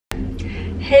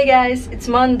Hey guys, it's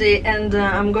Monday and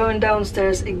I'm going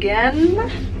downstairs again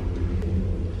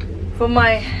for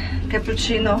my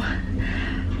cappuccino.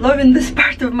 Loving this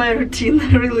part of my routine,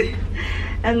 really.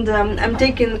 And I'm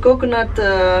taking coconut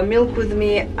milk with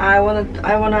me. I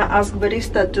wanna ask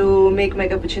barista to make my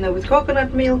cappuccino with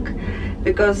coconut milk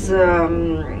because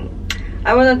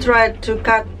I wanna try to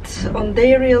cut on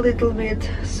dairy a little bit.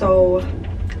 So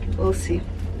we'll see.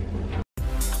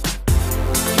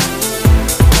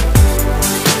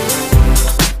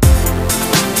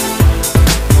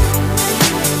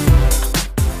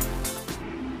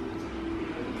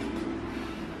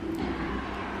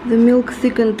 The milk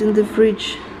thickened in the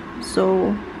fridge,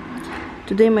 so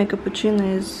today my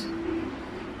cappuccino is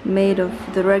made of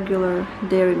the regular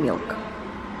dairy milk.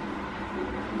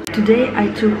 Today I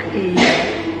took a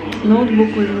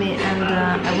notebook with me and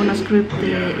I want to script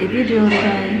a video that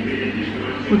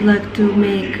I would like to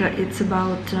make. It's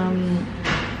about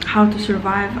how to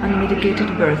survive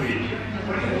unmedicated birth.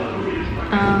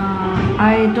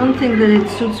 I don't think that it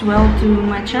suits well to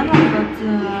my channel, but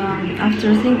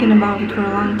after thinking about it for a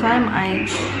long time, I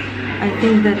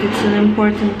think that it's an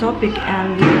important topic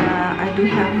and I do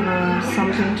have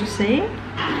something to say.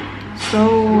 So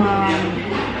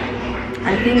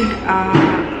I think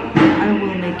I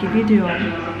will make a video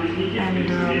and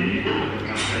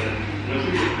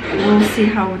we'll see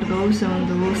how it goes,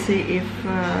 and we'll see if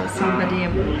somebody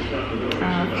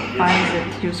finds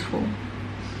it useful.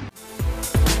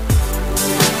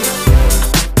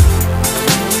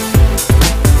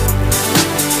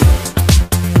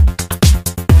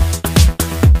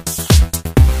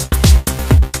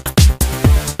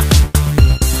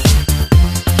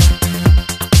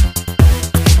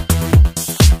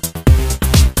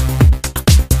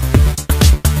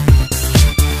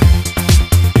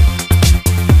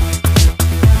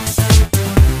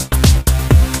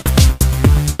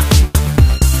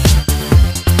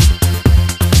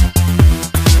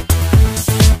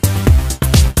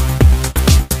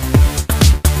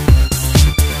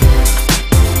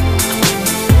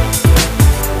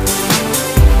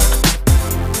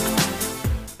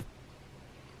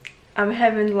 I'm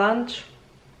having lunch.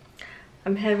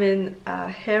 I'm having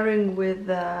herring with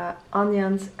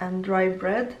onions and dry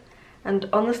bread, and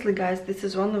honestly guys, this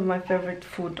is one of my favorite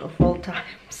food of all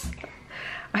times.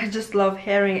 I just love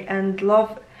herring and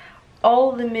love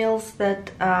all the meals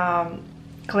that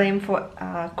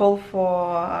call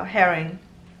for herring.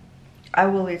 I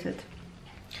will eat it.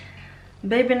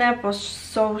 Baby nap was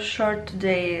so short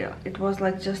today. It was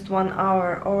like just 1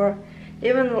 hour or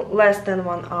even less than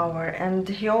 1 hour, and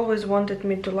he always wanted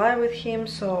me to lie with him,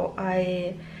 so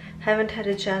I haven't had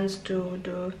a chance to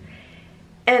do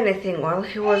anything while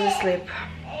he was asleep.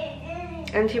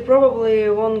 And he probably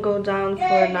won't go down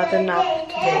for another nap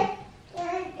today.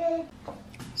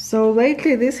 So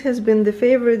lately this has been the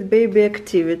favorite baby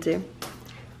activity: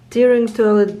 tearing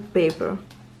toilet paper.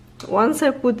 Once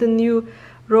I put a new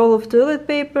roll of toilet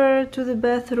paper to the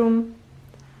bathroom,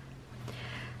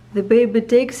 the baby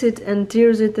takes it and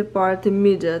tears it apart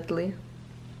immediately.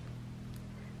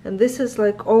 And this is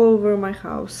like all over my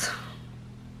house.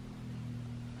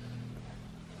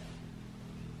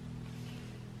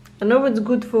 I know it's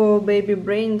good for baby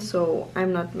brain, so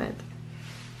I'm not mad.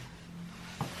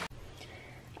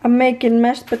 I'm making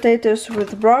mashed potatoes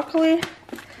with broccoli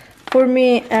for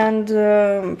me and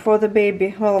for the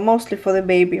baby. Well, mostly for the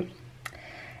baby.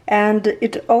 And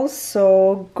it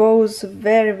also goes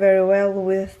very, very well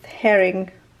with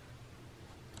herring.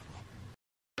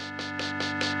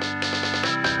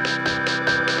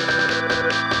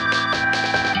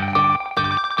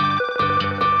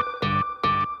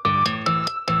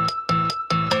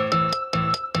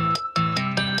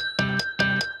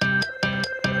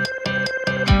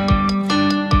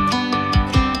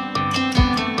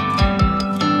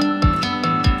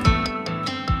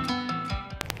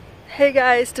 Hey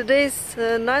guys, today is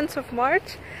 9th of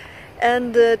March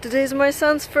and today is my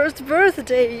son's first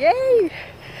birthday. Yay!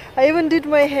 I even did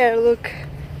my hair, look.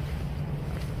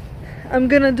 I'm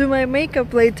gonna do my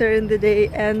makeup later in the day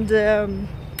and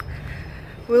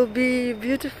will be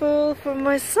beautiful for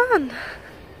my son.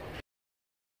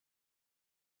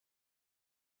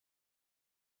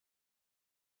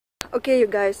 Okay you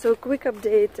guys, so quick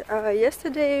update.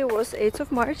 Yesterday was 8th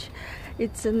of March.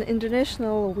 It's an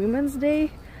International Women's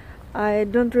Day. I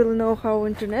don't really know how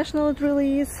international it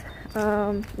really is.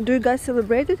 Do you guys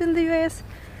celebrate it in the US?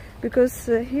 Because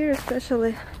here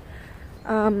especially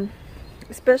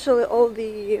all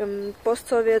the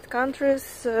post-Soviet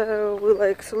countries we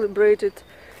like celebrate it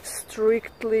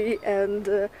strictly,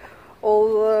 and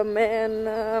all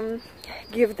men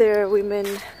give their women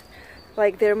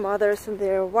like their mothers and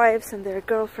their wives and their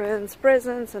girlfriends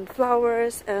presents and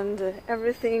flowers and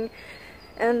everything.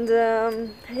 And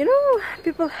you know,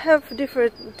 people have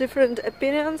different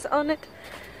opinions on it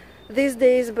these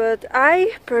days, but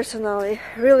I personally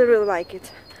really like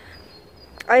it.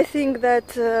 I think that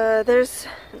there's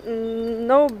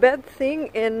no bad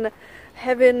thing in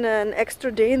having an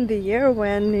extra day in the year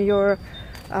when your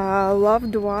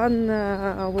loved one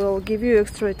will give you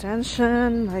extra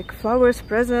attention, like flowers,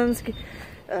 presents,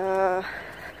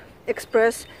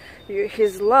 express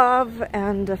his love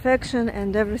and affection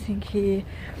and everything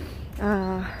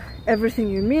everything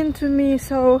you mean to me.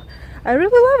 So I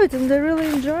really love it and I really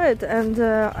enjoy it, and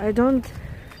I don't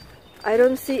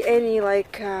see any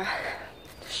like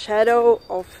shadow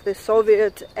of the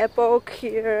Soviet epoch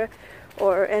here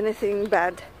or anything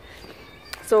bad.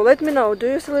 So let me know, do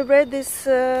you celebrate this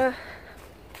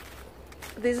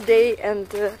this day, and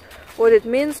what it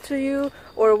means to you,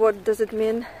 or what does it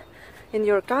mean in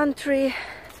your country?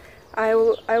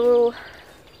 I'm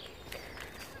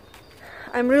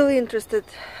really interested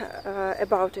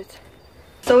about it.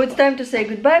 So it's time to say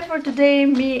goodbye for today.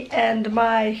 Me and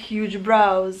my huge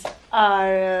brows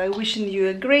are wishing you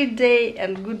a great day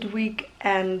and good week,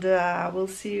 and we'll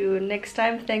see you next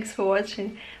time. Thanks for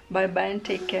watching. Bye bye and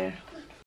take care.